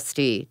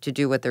trustee to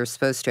do what they're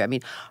supposed to? I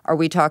mean, are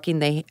we talking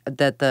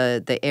that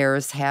the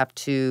heirs have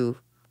to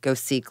go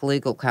seek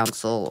legal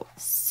counsel?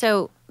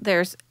 So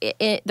there's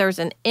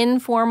an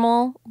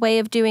informal way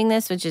of doing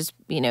this, which is,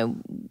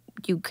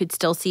 you could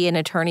still see an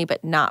attorney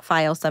but not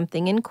file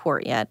something in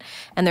court yet.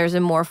 And there's a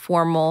more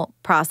formal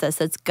process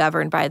that's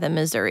governed by the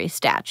Missouri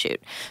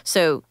statute.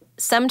 So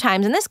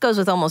sometimes, and this goes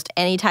with almost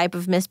any type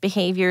of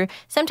misbehavior,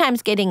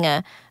 sometimes getting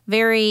a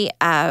very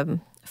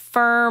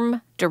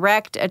firm,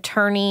 direct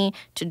attorney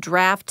to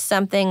draft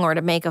something or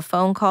to make a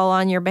phone call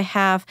on your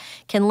behalf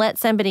can let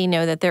somebody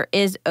know that there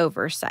is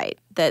oversight,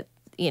 that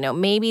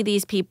maybe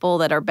these people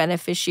that are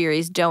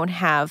beneficiaries don't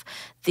have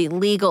the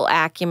legal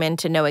acumen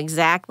to know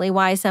exactly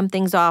why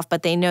something's off,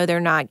 but they know they're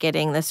not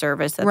getting the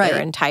service that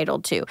they're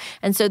entitled to.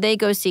 And so they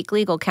go seek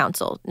legal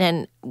counsel.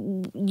 And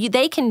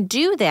they can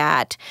do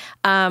that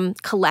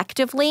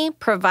collectively,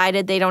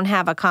 provided they don't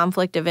have a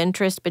conflict of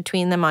interest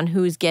between them on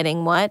who's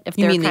getting what. If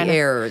you mean the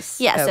heirs?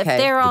 Yes, okay. if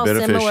they're all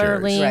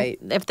beneficiaries.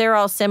 if they're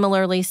all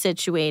similarly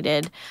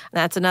situated,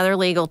 that's another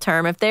legal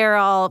term. If they're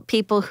all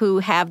people who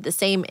have the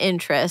same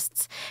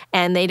interests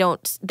and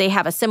they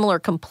have a similar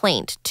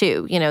complaint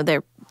too.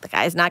 The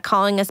guy's not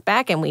calling us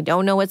back and we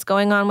don't know what's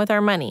going on with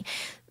our money.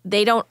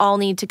 They don't all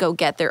need to go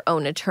get their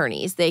own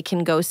attorneys. They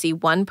can go see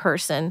one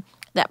person.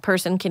 That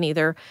person can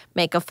either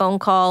make a phone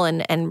call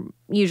and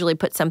usually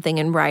put something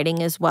in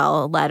writing as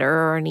well, a letter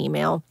or an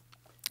email,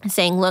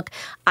 saying, look,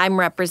 I'm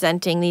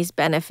representing these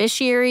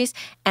beneficiaries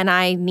and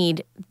I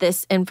need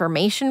this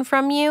information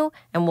from you,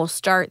 and we'll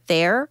start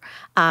there.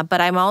 But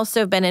I'm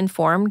also been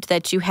informed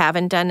that you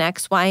haven't done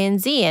X, Y,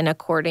 and Z, and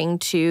according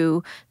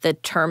to the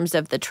terms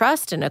of the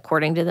trust and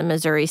according to the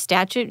Missouri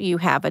statute, you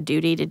have a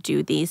duty to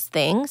do these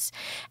things,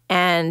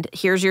 and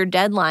here's your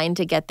deadline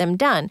to get them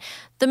done.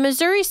 The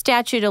Missouri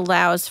statute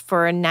allows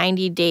for a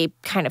 90-day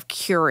kind of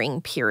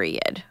curing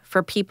period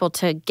for people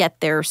to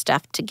get their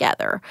stuff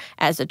together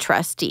as a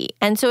trustee.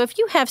 And so if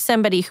you have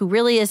somebody who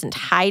really isn't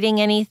hiding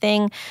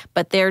anything,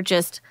 but they're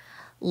just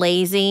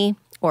lazy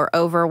or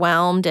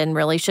overwhelmed and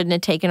really shouldn't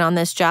have taken on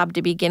this job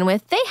to begin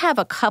with, they have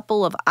a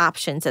couple of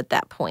options at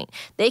that point.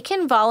 They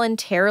can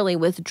voluntarily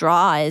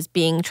withdraw as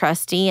being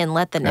trustee and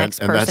let the next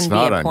person be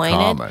appointed. And that's not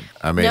uncommon.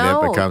 I mean,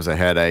 it becomes a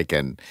headache,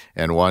 and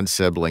one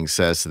sibling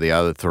says to the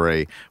other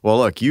three, well,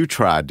 look, you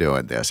try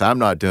doing this. I'm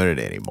not doing it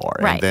anymore.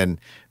 Right. And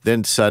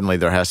then suddenly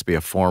there has to be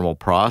a formal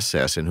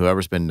process, and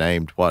whoever's been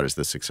named, what, is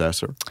the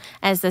successor?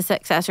 As the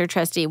successor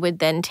trustee would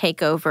then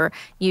take over,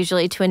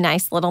 usually to a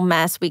nice little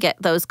mess. We get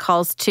those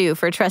calls, too,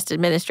 for trust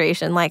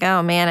administration, like,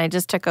 oh, man, I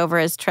just took over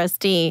as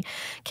trustee.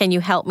 Can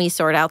you help me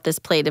sort out this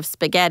plate of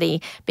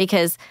spaghetti?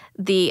 Because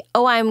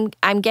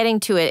I'm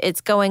getting to it,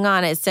 it's going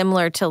on, is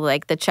similar to,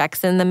 like, the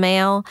checks in the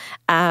mail,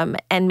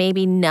 and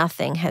maybe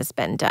nothing has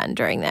been done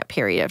during that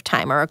period of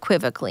time, or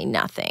equivocally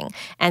nothing.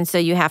 And so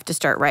you have to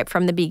start right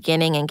from the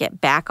beginning and get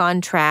back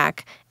on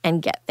track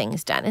and get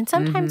things done. And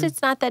sometimes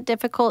it's not that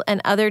difficult,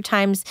 and other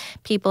times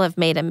people have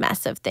made a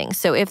mess of things.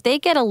 So if they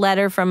get a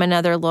letter from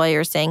another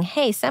lawyer saying,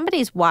 hey,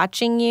 somebody's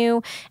watching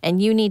you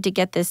and you need to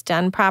get this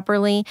done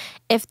properly,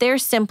 if they're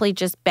simply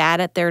just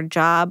bad at their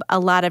job, a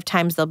lot of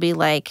times they'll be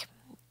like,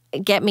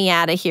 get me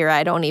out of here.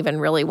 I don't even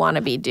really want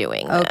to be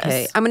doing this.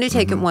 Okay, I'm going to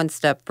take it one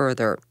step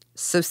further.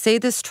 So say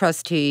this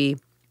trustee,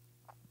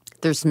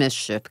 there's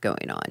mischief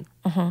going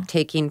on,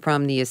 taking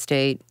from the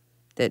estate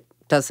that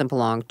doesn't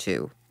belong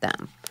to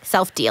them.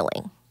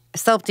 Self-dealing.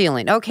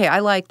 Self-dealing. Okay, I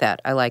like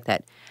that.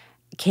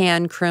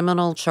 Can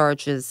criminal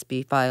charges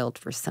be filed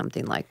for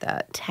something like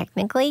that?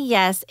 Technically,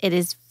 yes. It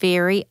is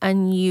very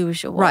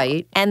unusual.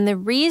 Right. And the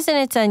reason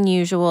it's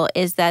unusual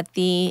is that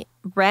the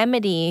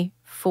remedy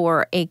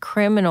for a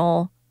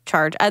criminal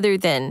charge, other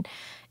than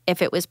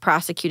if it was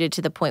prosecuted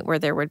to the point where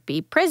there would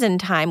be prison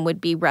time,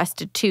 would be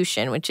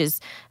restitution, which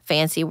is a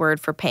fancy word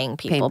for paying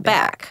people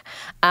back.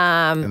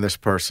 And this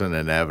person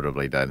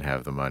inevitably doesn't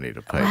have the money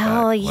to pay back.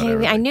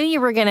 I knew you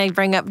were going to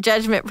bring up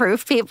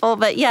judgment-proof people,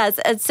 but yes.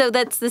 So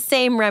that's the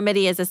same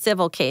remedy as a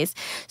civil case.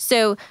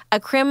 So a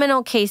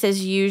criminal case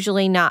is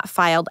usually not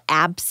filed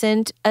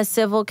absent a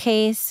civil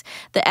case.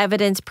 The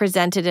evidence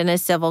presented in a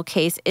civil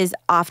case is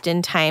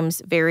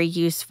oftentimes very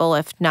useful,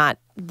 if not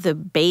the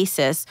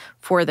basis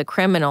for the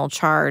criminal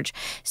charge.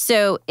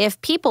 So if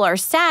people are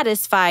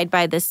satisfied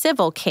by the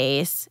civil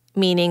case,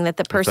 meaning that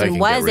the person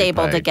was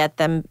able to get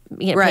them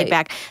paid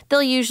back,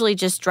 they'll usually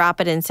just drop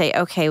it and say,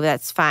 okay, well,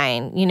 that's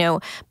fine,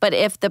 But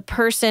if the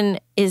person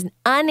is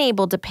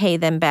unable to pay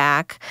them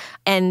back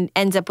and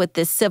ends up with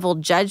this civil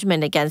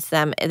judgment against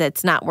them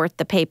that's not worth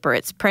the paper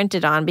it's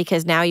printed on,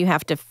 because now you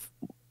have to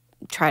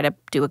try to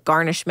do a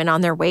garnishment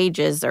on their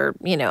wages or,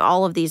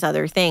 all of these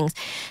other things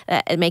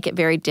that make it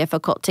very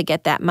difficult to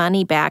get that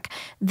money back,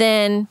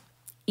 then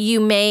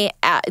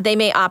they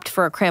may opt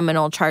for a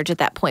criminal charge at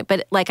that point.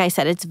 But like I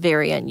said, it's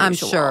very unusual. I'm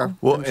sure.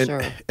 Well,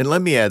 and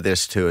let me add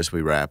this too as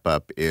we wrap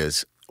up,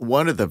 is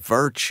one of the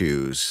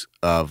virtues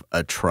of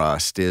a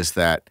trust is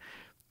that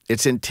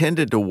it's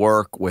intended to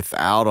work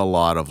without a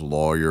lot of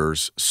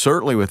lawyers,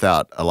 certainly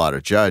without a lot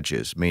of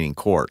judges, meaning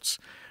courts.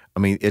 I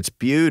mean, its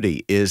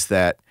beauty is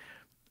that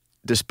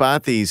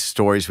despite these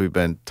stories we've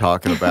been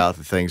talking about,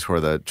 the things where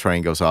the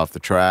train goes off the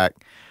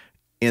track,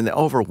 in the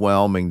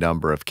overwhelming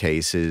number of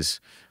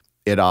cases,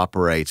 it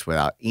operates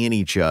without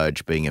any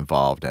judge being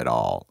involved at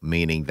all,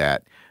 meaning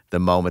that the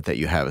moment that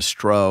you have a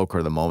stroke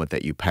or the moment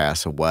that you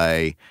pass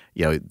away,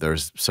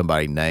 there's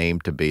somebody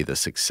named to be the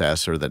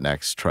successor, the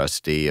next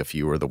trustee, if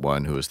you were the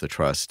one who was the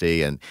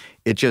trustee. And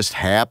it just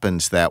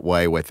happens that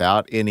way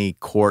without any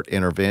court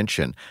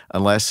intervention,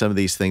 unless some of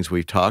these things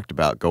we've talked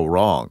about go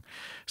wrong.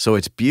 So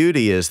its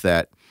beauty is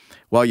that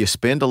while you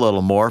spend a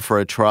little more for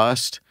a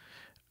trust,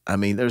 I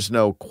mean, there's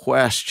no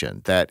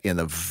question that in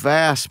the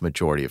vast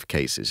majority of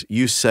cases,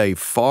 you save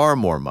far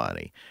more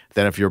money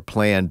than if your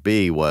plan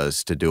B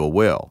was to do a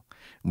will.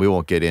 We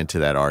won't get into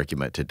that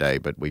argument today,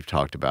 but we've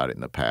talked about it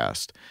in the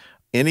past.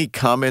 Any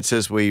comments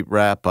as we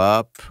wrap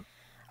up?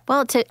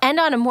 Well, to end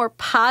on a more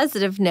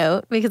positive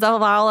note, because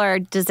of all our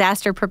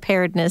disaster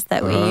preparedness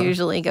that we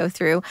usually go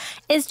through,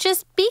 is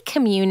just be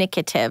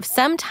communicative.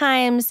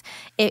 Sometimes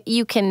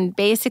you can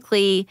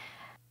basically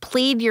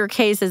plead your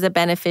case as a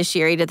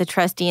beneficiary to the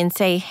trustee and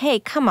say, hey,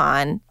 come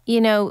on,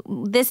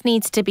 this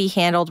needs to be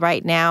handled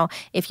right now.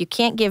 If you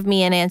can't give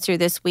me an answer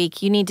this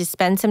week, you need to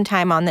spend some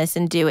time on this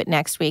and do it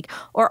next week,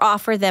 or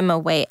offer them a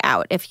way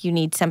out if you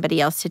need somebody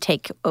else to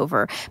take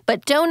over.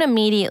 But don't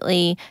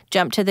immediately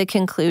jump to the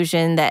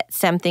conclusion that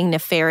something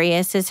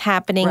nefarious is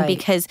happening,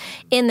 because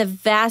in the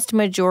vast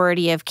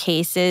majority of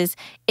cases,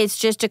 it's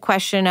just a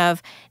question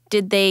of,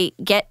 did they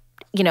get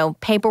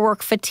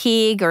paperwork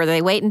fatigue, or are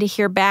they waiting to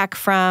hear back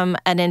from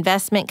an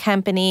investment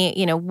company?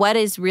 What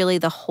is really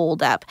the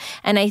holdup?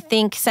 And I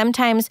think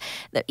sometimes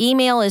the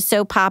email is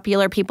so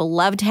popular, people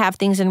love to have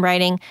things in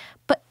writing,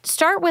 but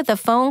start with a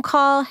phone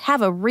call,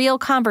 have a real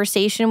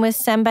conversation with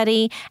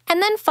somebody,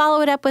 and then follow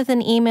it up with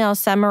an email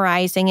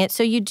summarizing it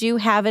so you do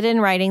have it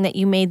in writing that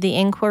you made the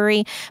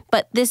inquiry.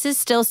 But this is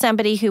still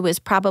somebody who was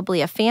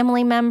probably a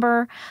family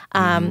member.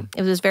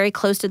 It was very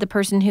close to the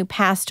person who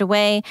passed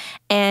away,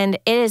 and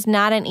it is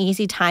not an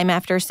easy time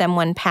after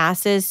someone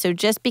passes. So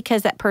just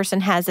because that person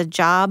has a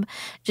job,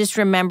 just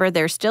remember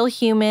they're still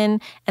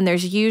human, and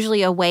there's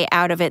usually a way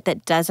out of it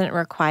that doesn't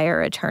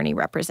require attorney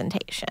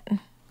representation.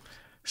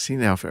 See,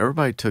 now, if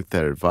everybody took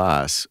that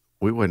advice,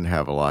 we wouldn't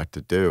have a lot to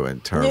do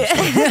in terms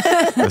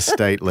of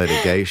estate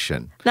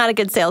litigation. Not a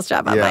good sales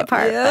job on my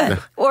part.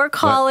 Yeah. Or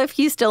call if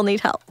you still need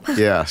help.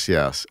 Yes.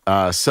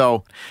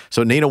 So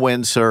Nina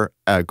Windsor,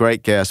 a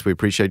great guest. We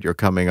appreciate your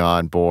coming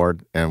on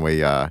board, and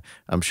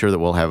I'm sure that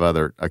we'll have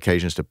other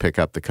occasions to pick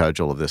up the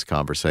cudgel of this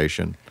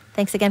conversation.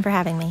 Thanks again for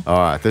having me. All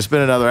right. This has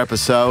been another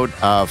episode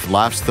of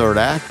Life's Third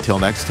Act. Till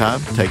next time,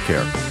 take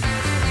care.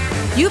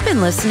 You've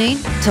been listening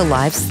to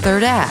Life's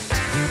Third Act,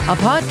 a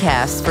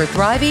podcast for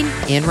thriving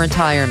in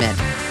retirement.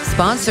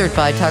 Sponsored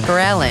by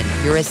TuckerAllen,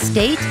 your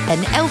estate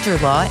and elder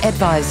law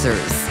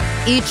advisors.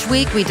 Each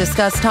week, we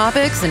discuss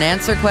topics and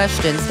answer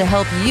questions to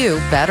help you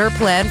better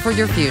plan for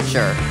your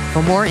future.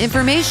 For more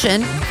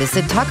information,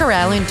 visit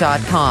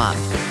TuckerAllen.com.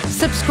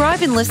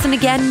 Subscribe and listen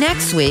again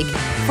next week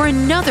for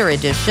another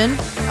edition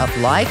of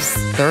Life's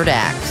Third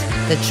Act.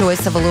 The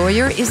choice of a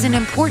lawyer is an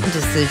important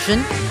decision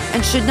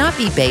and should not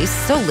be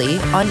based solely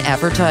on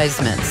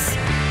advertisements.